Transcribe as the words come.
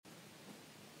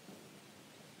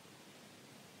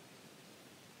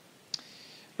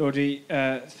Lord, we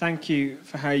thank you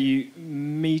for how you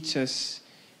meet us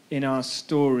in our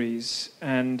stories.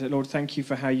 And Lord, thank you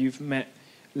for how you've met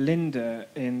Linda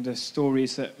in the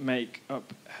stories that make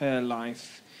up her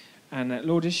life. And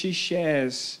Lord, as she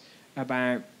shares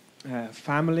about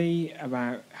family,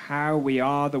 about how we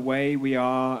are the way we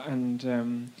are,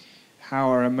 and how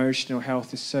our emotional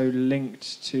health is so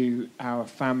linked to our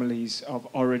families of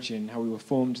origin, how we were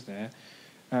formed there.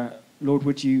 Lord,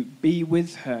 would you be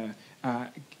with her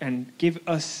and give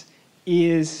us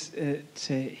ears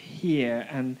to hear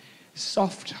and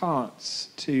soft hearts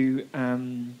to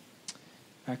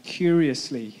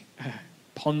curiously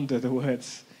ponder the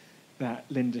words that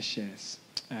Linda shares.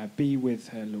 Be with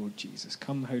her, Lord Jesus.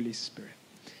 Come, Holy Spirit.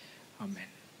 Amen.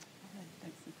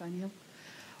 Thanks, Nathaniel.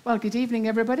 Well, good evening,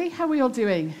 everybody. How are we all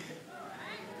doing?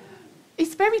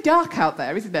 It's very dark out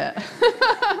there, isn't it?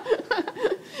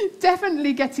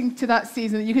 Definitely getting to that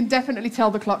season. You can definitely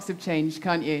tell the clocks have changed,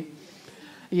 can't you?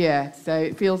 Yeah, so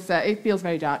it feels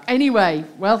very dark. Anyway,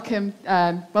 welcome,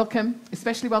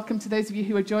 especially welcome to those of you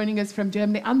who are joining us from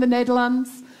Germany and the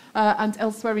Netherlands and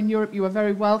elsewhere in Europe. You are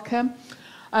very welcome.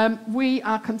 We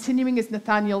are continuing, as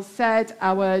Nathaniel said,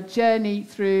 our journey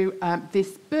through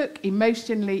this book,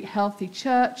 Emotionally Healthy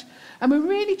Church, and we're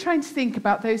really trying to think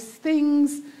about those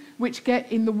things which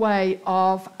get in the way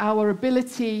of our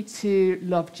ability to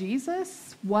love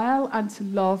Jesus well and to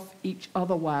love each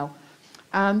other well.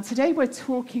 And today we're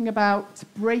talking about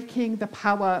breaking the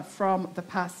power from the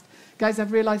past. Guys,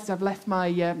 I've realised I've left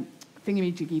my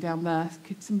thingamajiggy down there.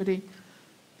 Could somebody...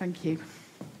 Thank you.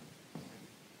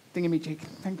 Thingamajig,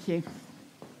 thank you.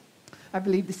 I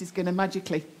believe this is going to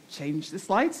magically change the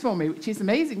slides for me, which is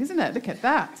amazing, isn't it? Look at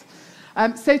that.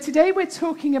 So today we're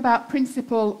talking about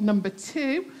principle number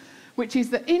 2, which is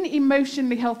that in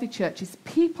emotionally healthy churches,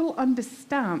 people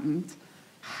understand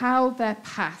how their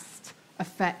past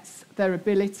affects their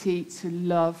ability to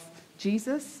love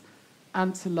Jesus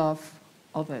and to love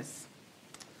others.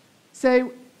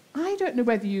 So I don't know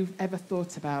whether you've ever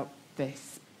thought about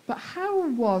this, but how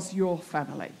was your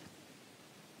family?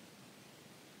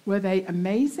 Were they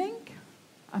amazing?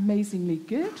 Amazingly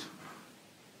good?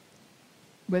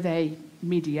 Were they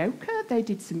mediocre? They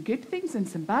did some good things and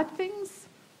some bad things?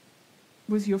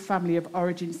 Was your family of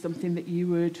origin something that you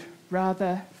would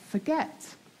rather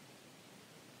forget?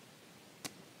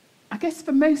 I guess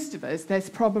for most of us, there's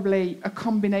probably a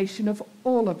combination of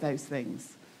all of those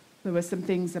things. There were some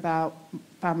things about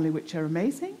family which are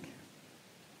amazing.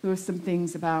 There were some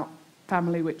things about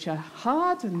family which are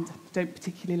hard and don't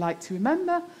particularly like to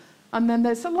remember. And then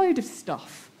there's a load of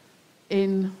stuff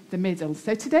in the middle.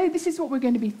 So today, this is what we're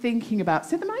going to be thinking about.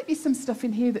 So there might be some stuff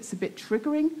in here that's a bit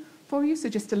triggering for you. So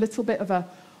just a little bit of a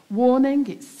warning.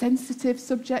 It's a sensitive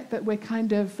subject that we're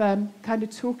kind of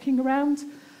talking around.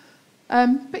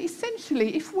 But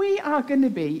essentially, if we are going to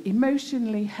be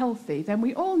emotionally healthy, then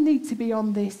we all need to be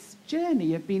on this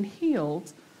journey of being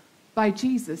healed by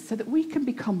Jesus so that we can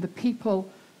become the people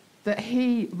that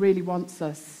he really wants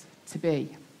us to be.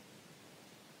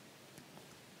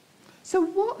 So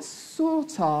what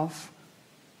sort of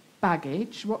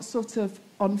baggage, what sort of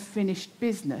unfinished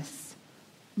business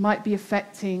might be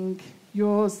affecting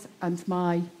yours and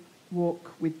my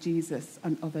walk with Jesus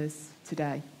and others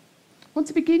today? I want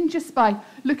to begin just by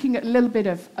looking at a little bit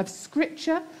of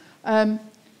scripture.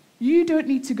 You don't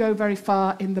need to go very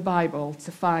far in the Bible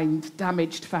to find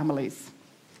damaged families.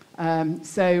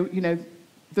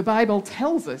 The Bible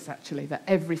tells us, actually, that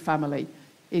every family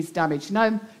is damaged. And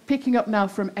I'm picking up now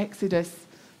from Exodus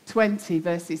 20,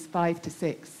 verses 5 to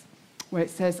 6, where it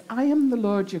says, I am the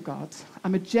Lord your God.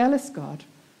 I'm a jealous God,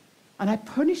 and I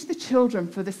punish the children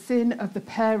for the sin of the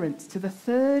parents to the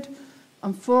 3rd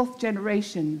and 4th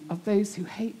generation of those who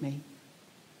hate me.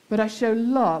 But I show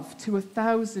love to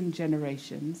 1,000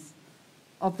 generations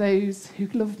of those who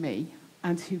love me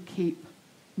and who keep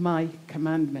my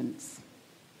commandments.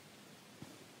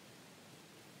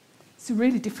 It's a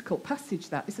really difficult passage,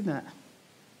 that, isn't it?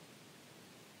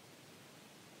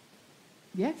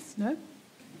 Yes? No?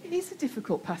 It is a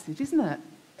difficult passage, isn't it?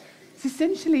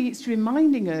 It's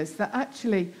reminding us that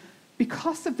actually,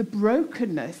 because of the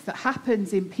brokenness that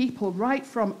happens in people right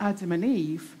from Adam and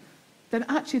Eve, then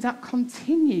actually that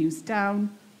continues down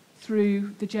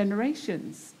through the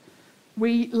generations.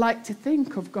 We like to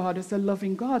think of God as a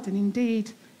loving God, and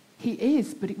indeed he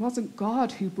is, but it wasn't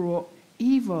God who brought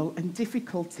evil and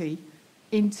difficulty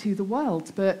into the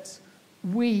world, but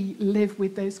we live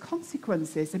with those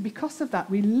consequences, and because of that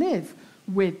we live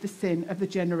with the sin of the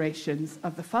generations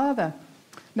of the father.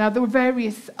 Now, there were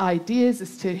various ideas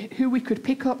as to who we could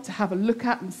pick up to have a look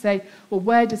at and say, well,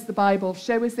 where does the Bible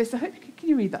show us this? I hope, can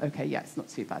you read that okay? Yeah, it's not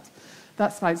too bad.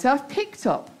 That's fine. So I've picked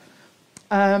up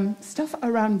stuff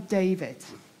around David.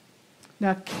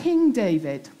 Now, King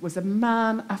David was a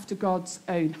man after God's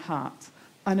own heart,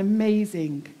 an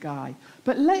amazing guy.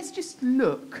 But let's just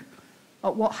look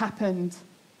at what happened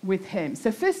with him.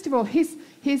 So first of all, his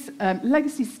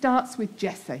legacy starts with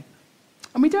Jesse.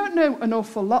 And we don't know an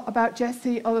awful lot about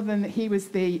Jesse other than that he was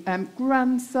the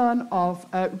grandson of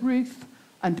Ruth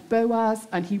and Boaz,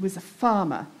 and he was a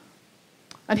farmer.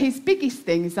 And his biggest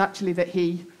thing is actually that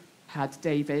he had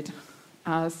David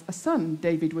as a son.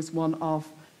 David was one of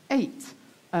 8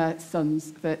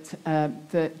 sons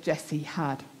that Jesse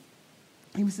had.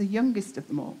 He was the youngest of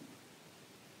them all.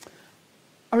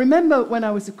 I remember when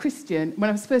I was a Christian, when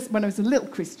I was a little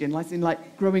Christian,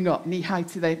 like growing up, knee high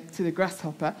to the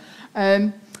grasshopper,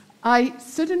 I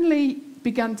suddenly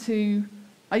began to,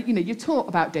 you're taught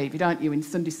about David, aren't you, in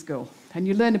Sunday school, and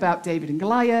you learn about David and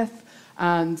Goliath,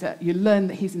 and you learn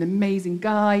that he's an amazing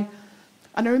guy.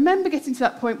 And I remember getting to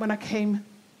that point when I came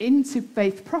into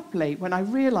faith properly, when I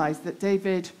realised that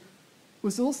David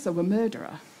was also a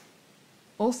murderer,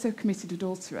 also committed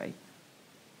adultery,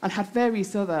 and had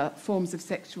various other forms of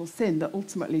sexual sin that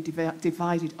ultimately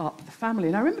divided up the family.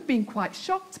 And I remember being quite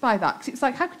shocked by that, because it's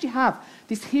like, how could you have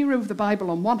this hero of the Bible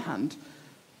on one hand,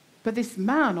 but this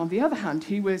man on the other hand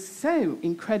who was so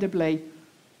incredibly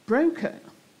broken?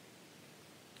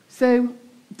 So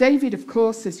David, of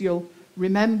course, as you'll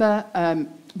remember,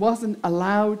 wasn't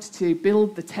allowed to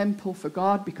build the temple for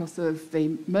God because of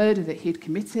the murder that he'd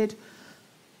committed.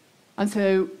 And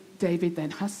so David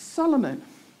then has Solomon.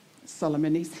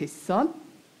 Solomon is his son.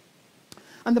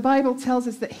 And the Bible tells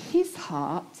us that his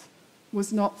heart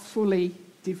was not fully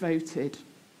devoted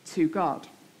to God.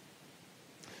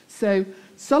 So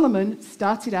Solomon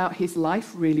started out his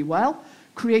life really well,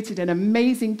 created an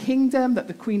amazing kingdom that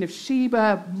the Queen of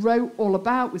Sheba wrote all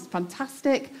about, was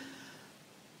fantastic.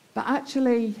 But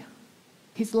actually,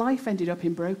 his life ended up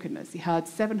in brokenness. He had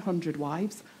 700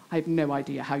 wives. I have no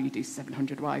idea how you do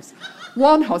 700 wives.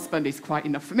 One husband is quite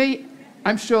enough for me.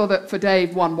 I'm sure that for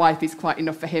Dave, one wife is quite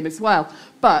enough for him as well.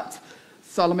 But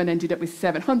Solomon ended up with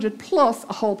 700 plus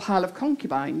a whole pile of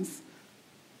concubines.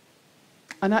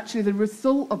 And actually the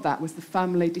result of that was the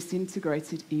family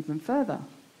disintegrated even further.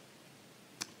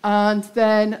 And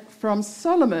then from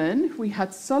Solomon, we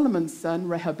had Solomon's son,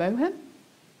 Rehoboam.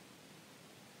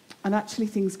 And actually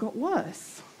things got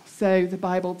worse. So the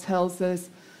Bible tells us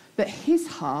that his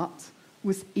heart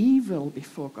was evil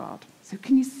before God. So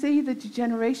can you see the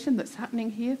degeneration that's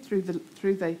happening here through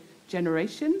the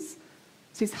generations?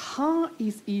 So his heart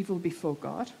is evil before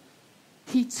God.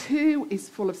 He too is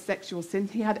full of sexual sin.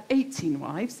 He had 18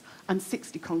 wives and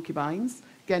 60 concubines.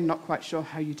 Again, not quite sure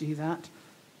how you do that.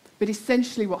 But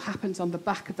essentially what happens on the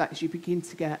back of that is you begin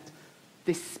to get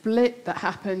this split that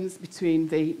happens between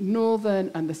the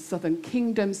northern and the southern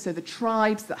kingdoms. So the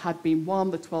tribes that had been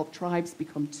one, the 12 tribes,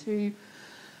 become 2.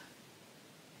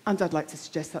 And I'd like to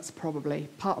suggest that's probably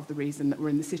part of the reason that we're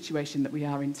in the situation that we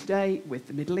are in today with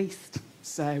the Middle East.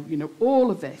 So,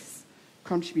 all of this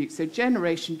contributes. So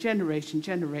generation,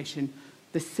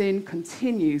 the sin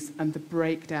continues and the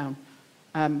breakdown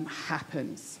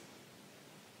happens.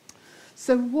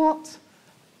 So what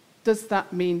does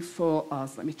that mean for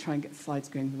us? Let me try and get the slides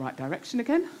going in the right direction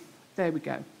again. There we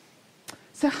go.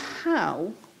 So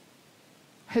how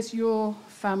has your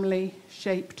family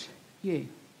shaped you?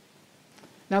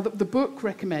 Now, the book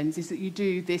recommends is that you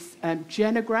do this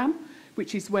genogram,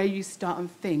 which is where you start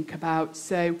and think about,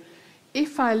 so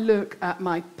if I look at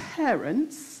my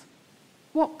parents,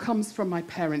 what comes from my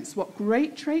parents? What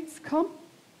great traits come?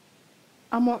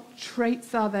 And what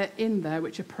traits are there in there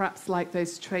which are perhaps like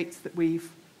those traits that we've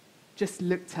just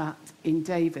looked at in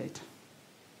David?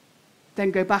 Then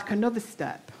go back another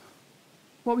step.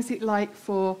 What was it like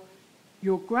for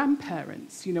your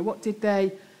grandparents? What did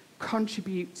they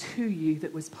contribute to you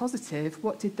that was positive?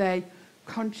 What did they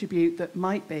contribute that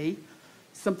might be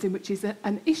something which is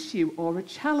an issue or a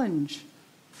challenge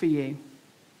for you?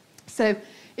 So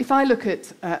if I look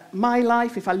at my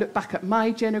life, if I look back at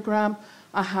my genogram,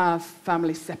 I have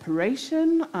family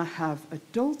separation, I have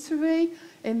adultery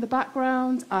in the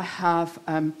background, I have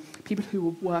people who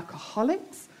were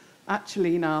workaholics,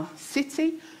 actually in our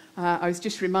city. I was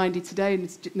just reminded today,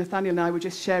 and Nathaniel and I were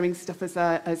just sharing stuff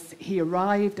as he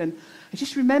arrived, and I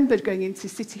just remembered going into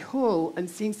City Hall and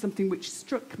seeing something which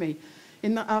struck me.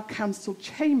 In our council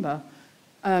chamber,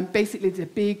 basically the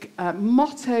big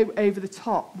motto over the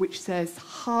top which says,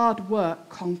 "Hard work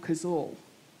conquers all."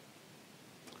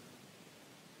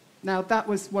 Now, that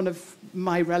was one of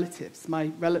my relatives.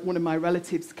 One of my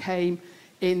relatives came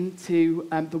into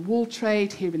the wool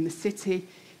trade here in the city.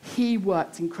 He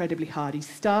worked incredibly hard. He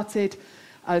started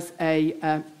as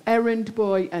a errand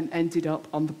boy and ended up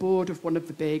on the board of one of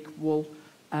the big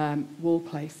wool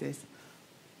places.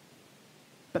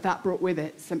 But that brought with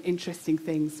it some interesting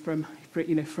things from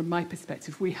my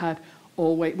perspective.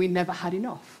 We never had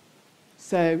enough.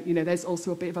 So, there's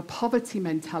also a bit of a poverty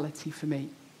mentality for me.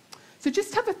 So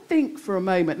just have a think for a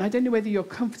moment, and I don't know whether you're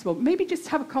comfortable, maybe just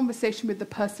have a conversation with the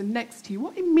person next to you.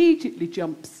 What immediately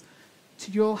jumps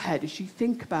to your head as you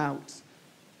think about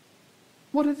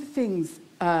what are the things,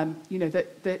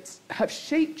 that have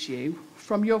shaped you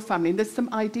from your family? And there's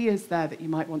some ideas there that you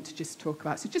might want to just talk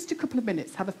about. So just a couple of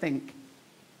minutes, have a think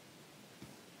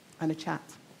and a chat.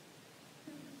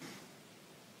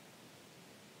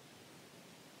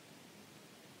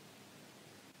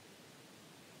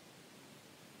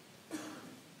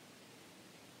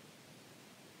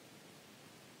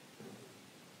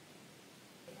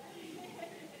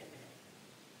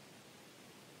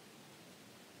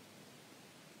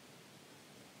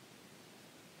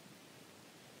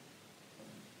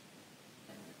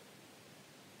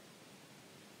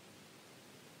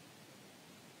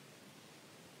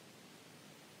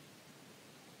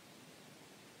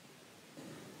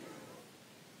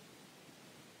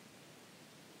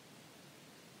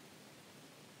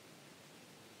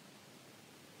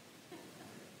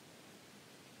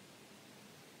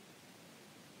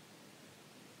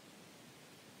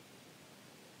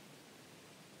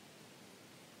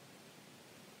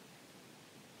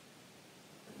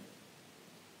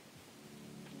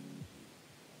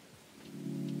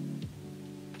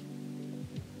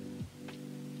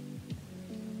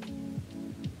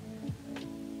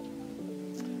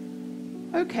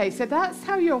 Okay, so that's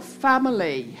how your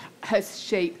family has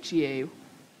shaped you.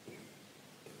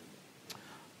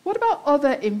 What about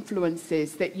other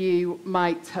influences that you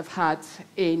might have had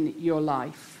in your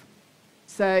life?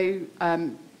 So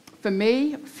for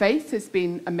me, faith has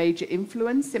been a major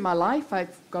influence in my life.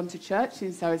 I've gone to church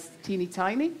since I was teeny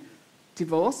tiny.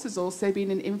 Divorce has also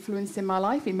been an influence in my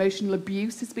life. Emotional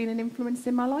abuse has been an influence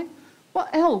in my life. What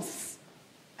else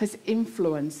has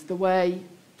influenced the way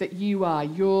that you are,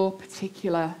 your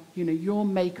particular, your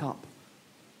makeup?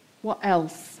 What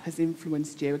else has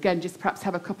influenced you? Again, just perhaps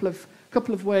have a couple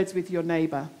of words with your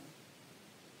neighbour.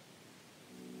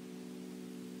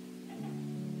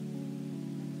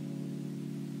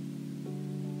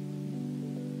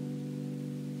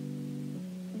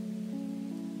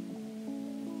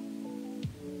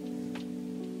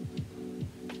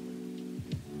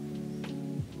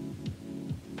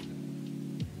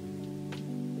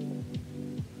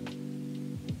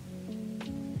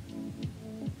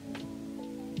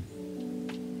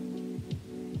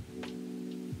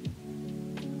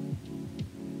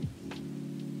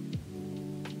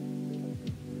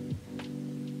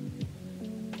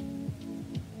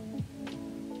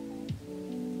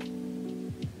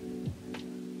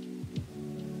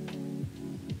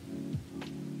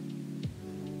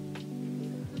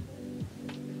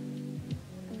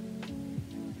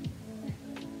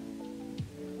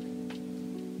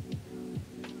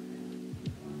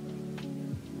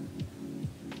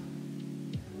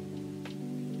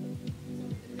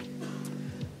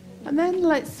 And then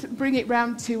let's bring it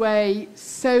round to a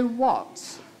so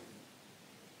what?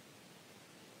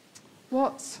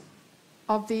 What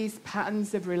of these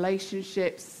patterns of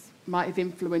relationships might have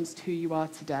influenced who you are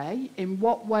today? In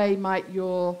what way might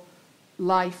your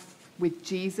life with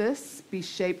Jesus be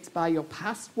shaped by your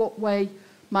past? What way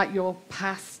might your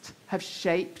past have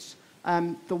shaped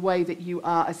the way that you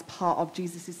are as part of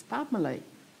Jesus' family?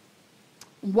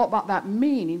 What might that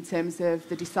mean in terms of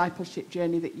the discipleship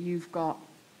journey that you've got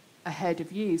ahead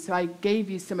of you? So I gave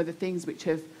you some of the things which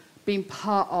have been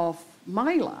part of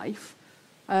my life,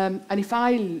 and if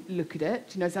I look at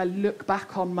it, as I look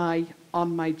back on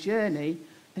my journey,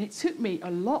 and it took me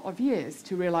a lot of years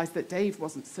to realize that Dave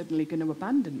wasn't suddenly going to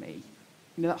abandon me.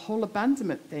 That whole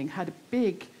abandonment thing had a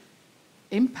big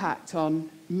impact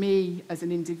on me as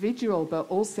an individual, but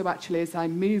also actually as I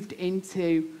moved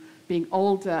into being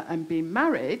older and being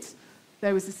married,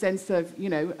 there was a sense of,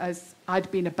 as I'd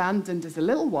been abandoned as a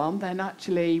little one, then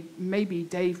actually maybe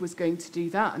Dave was going to do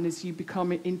that. And as you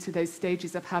become into those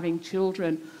stages of having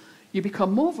children, you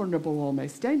become more vulnerable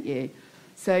almost, don't you?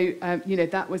 So,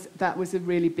 that was a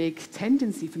really big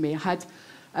tendency for me. I had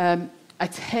a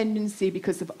tendency,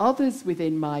 because of others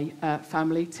within my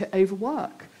family, to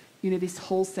overwork. This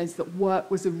whole sense that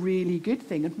work was a really good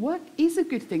thing. And work is a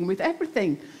good thing. With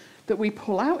everything that we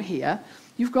pull out here,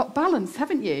 you've got balance,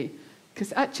 haven't you?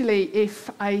 Because actually, if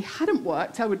I hadn't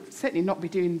worked, I would certainly not be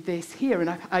doing this here. And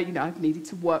I've needed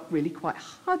to work really quite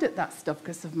hard at that stuff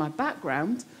because of my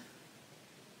background.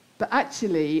 But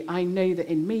actually, I know that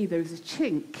in me there was a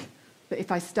chink that if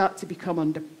I start to become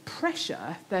under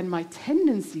pressure, then my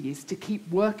tendency is to keep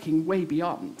working way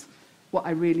beyond what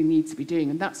I really need to be doing,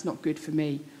 and that's not good for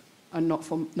me and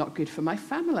not good for my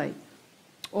family.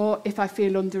 Or if I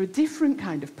feel under a different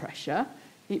kind of pressure,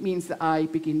 it means that I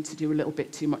begin to do a little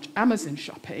bit too much Amazon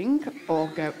shopping or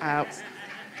go out.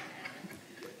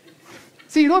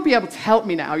 So you'll all be able to help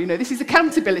me now. This is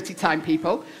accountability time,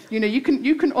 people. You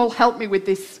can all help me with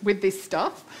this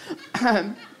stuff.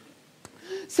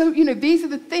 So these are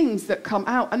the things that come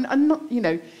out, and not,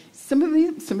 some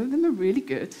of them are really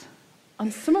good,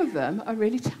 and some of them are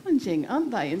really challenging,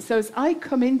 aren't they? And so as I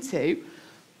come into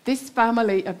this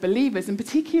family of believers, and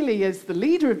particularly as the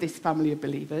leader of this family of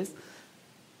believers,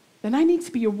 then I need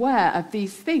to be aware of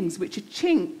these things which are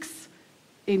chinks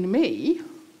in me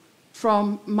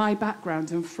from my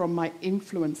background and from my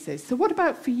influences. So what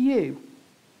about for you?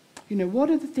 What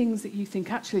are the things that you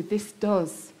think, actually, this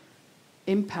does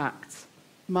impact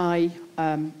my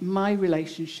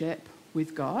relationship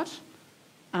with God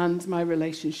and my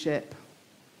relationship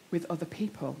with other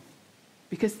people?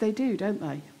 Because they do, don't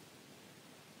they?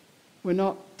 We're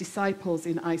not disciples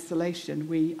in isolation.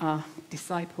 We are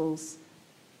disciples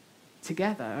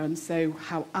together. And so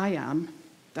how I am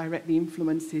directly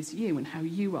influences you, and how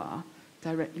you are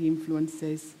directly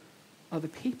influences other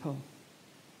people.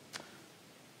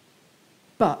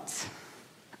 But,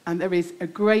 and there is a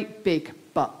great big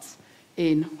but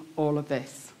in all of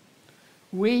this,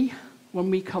 we,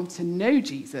 when we come to know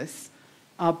Jesus,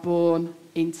 are born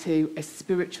into a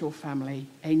spiritual family,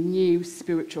 a new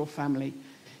spiritual family.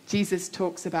 Jesus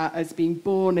talks about us being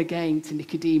born again to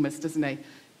Nicodemus, doesn't he?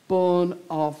 Born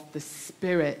of the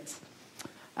Spirit.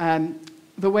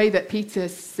 The way that Peter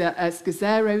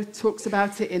Scazzero talks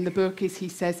about it in the book is, he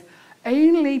says,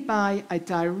 only by a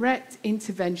direct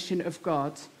intervention of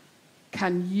God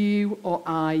can you or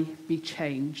I be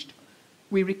changed.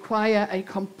 We require a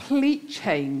complete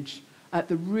change at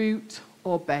the root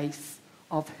or base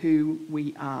of who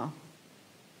we are.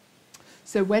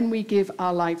 So when we give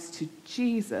our lives to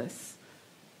Jesus,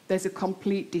 there's a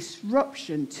complete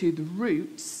disruption to the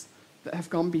roots that have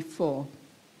gone before.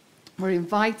 We're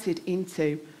invited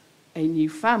into a new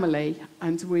family,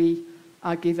 and we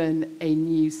are given a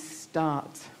new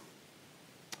start.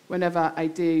 Whenever I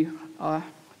do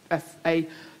a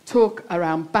talk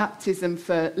around baptism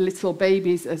for little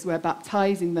babies as we're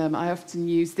baptizing them, I often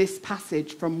use this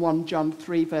passage from 1 John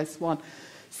 3, verse 1.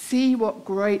 See what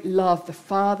great love the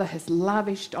Father has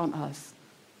lavished on us,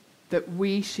 that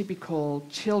we should be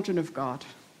called children of God.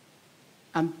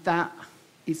 And that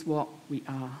is what we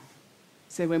are.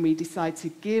 So when we decide to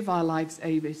give our lives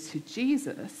over to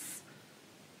Jesus,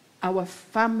 our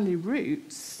family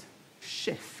roots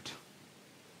shift.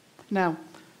 Now,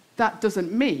 that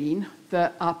doesn't mean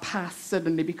that our past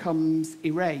suddenly becomes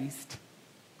erased.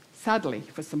 Sadly,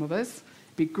 for some of us,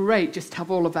 it'd be great just to have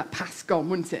all of that past gone,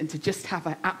 wouldn't it? And to just have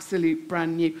an absolute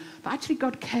brand new. But actually,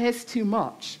 God cares too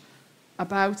much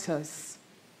about us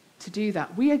to do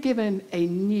that. We are given a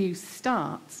new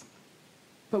start,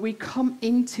 but we come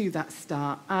into that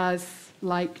start as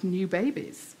like new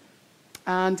babies.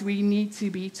 And we need to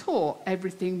be taught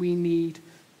everything we need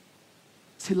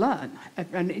to learn.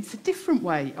 And it's a different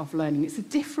way of learning. It's a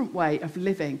different way of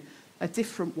living, a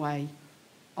different way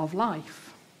of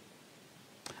life.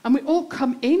 And we all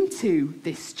come into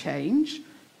this change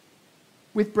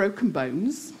with broken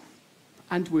bones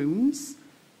and wounds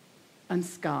and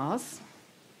scars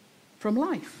from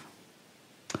life.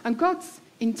 And God's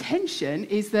intention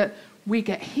is that we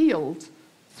get healed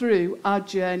through our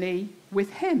journey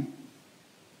with him.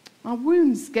 Our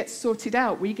wounds get sorted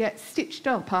out, we get stitched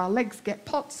up, our legs get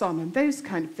pots on, and those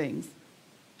kind of things.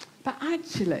 But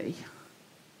actually,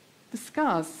 the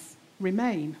scars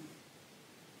remain.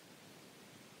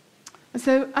 And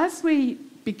so as we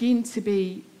begin to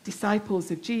be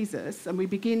disciples of Jesus, and we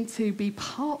begin to be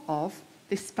part of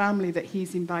this family that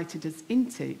he's invited us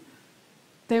into,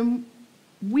 then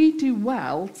we do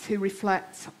well to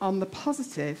reflect on the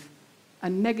positive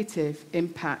and negative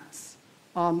impacts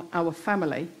on our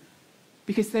family,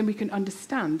 because then we can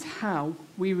understand how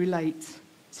we relate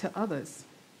to others.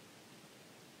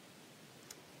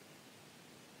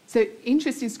 So,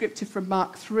 interesting scripture from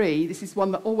Mark 3. This is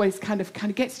one that always kind of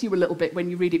gets you a little bit when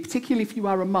you read it, particularly if you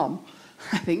are a mum,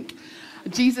 I think.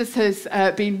 Jesus has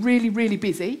been really, really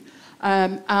busy,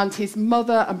 and his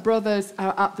mother and brothers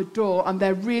are at the door, and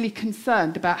they're really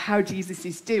concerned about how Jesus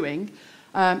is doing,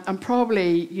 and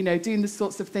probably, doing the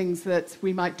sorts of things that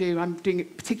we might do. I'm doing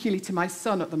it particularly to my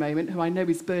son at the moment, who I know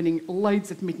is burning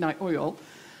loads of midnight oil,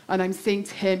 and I'm saying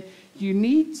to him, you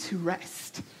need to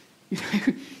rest. You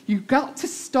know, you've got to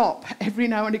stop every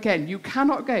now and again. You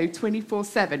cannot go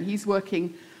 24/7. He's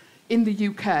working in the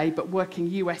UK, but working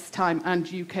US time and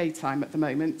UK time at the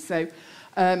moment. So,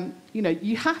 you know,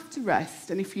 you have to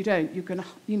rest, and if you don't, you're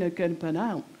going to burn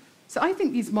out. So I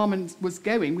think his mom was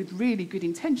going with really good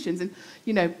intentions, and,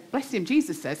 you know, bless him,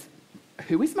 Jesus says,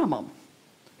 who is my mom?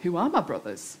 Who are my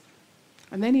brothers?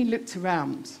 And then he looked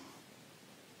around,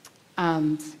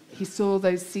 and he saw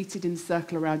those seated in a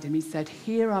circle around him. He said,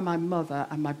 here are my mother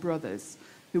and my brothers.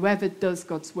 Whoever does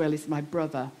God's will is my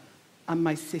brother and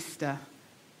my sister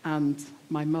and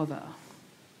my mother.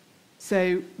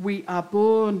 So we are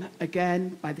born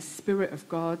again by the Spirit of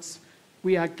God.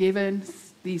 We are given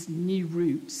these new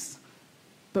roots,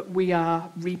 but we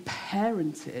are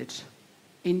reparented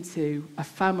into a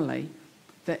family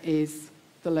that is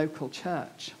the local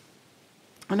church.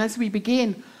 And as we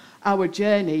begin our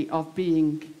journey of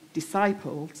being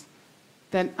discipled,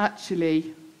 then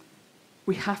actually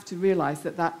we have to realize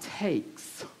that that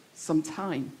takes some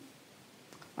time.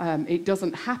 It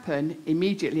doesn't happen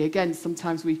immediately. Again,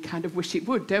 sometimes we kind of wish it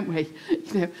would, don't we?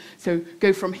 You know, so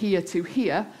go from here to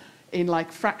here in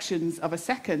like fractions of a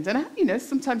second. And, you know,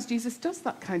 sometimes Jesus does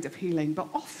that kind of healing, but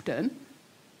often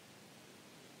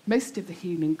most of the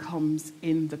healing comes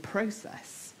in the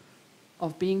process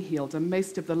of being healed, and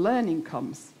most of the learning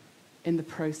comes in the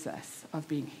process of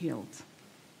being healed.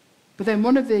 But then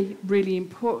one of the really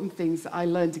important things that I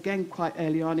learned again quite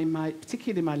early on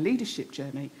particularly in my leadership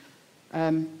journey,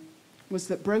 was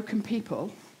that broken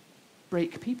people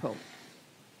break people.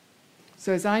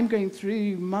 So as I'm going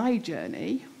through my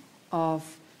journey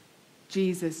of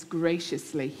Jesus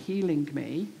graciously healing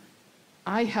me,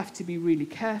 I have to be really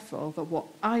careful that what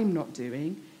I'm not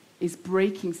doing is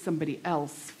breaking somebody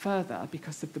else further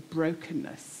because of the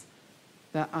brokenness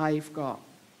that I've got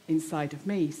inside of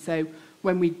me. So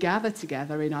when we gather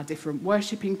together in our different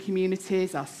worshiping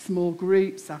communities, our small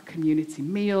groups, our community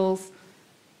meals,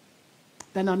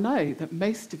 then I know that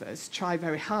most of us try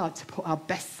very hard to put our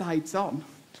best sides on.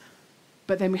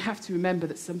 But then we have to remember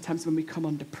that sometimes when we come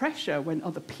under pressure, when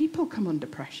other people come under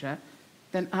pressure,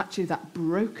 then actually that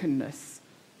brokenness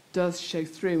does show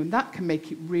through, and that can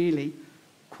make it really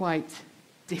quite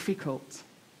difficult.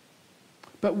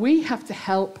 But we have to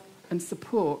help and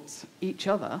support each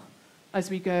other as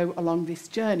we go along this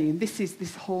journey. And this is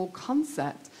this whole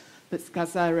concept that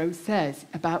Scazzaro says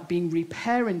about being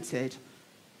reparented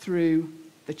through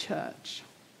the church.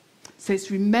 So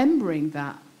it's remembering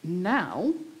that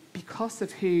now, because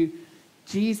of who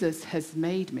Jesus has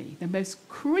made me, the most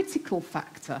critical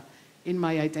factor in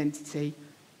my identity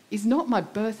is not my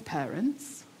birth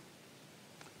parents,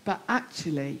 but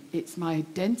actually it's my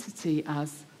identity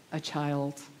as a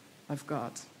child of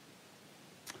God.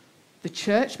 The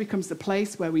church becomes the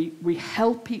place where we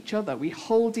help each other, we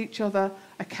hold each other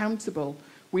accountable,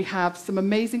 we have some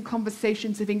amazing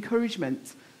conversations of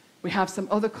encouragement, we have some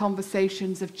other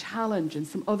conversations of challenge and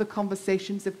some other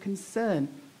conversations of concern.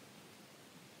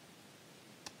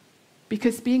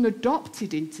 Because being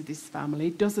adopted into this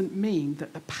family doesn't mean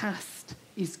that the past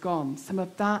is gone. Some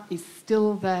of that is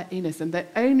still there in us. And the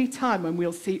only time when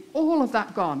we'll see all of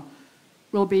that gone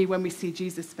will be when we see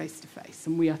Jesus face to face.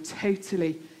 And we are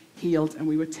totally healed and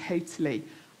we were totally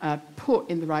put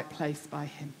in the right place by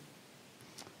him.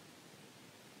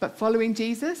 But following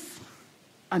Jesus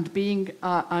and being,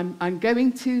 I'm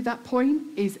going to that point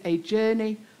is a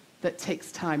journey that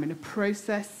takes time and a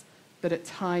process that at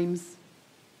times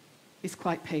is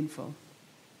quite painful.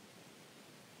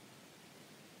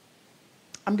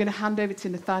 I'm going to hand over to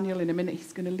Nathaniel in a minute.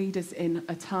 He's going to lead us in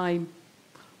a time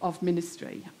of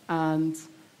ministry. And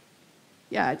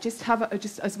yeah, just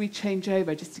as we change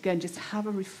over, just have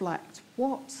a reflect.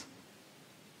 What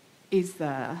is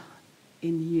there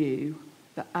in you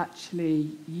that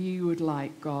actually you would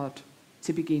like God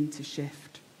to begin to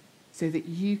shift so that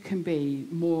you can be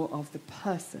more of the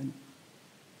person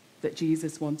that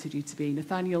Jesus wanted you to be?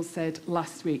 Nathaniel said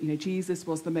last week, Jesus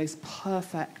was the most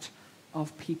perfect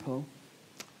of people.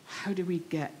 How do we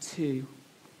get to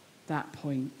that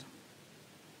point?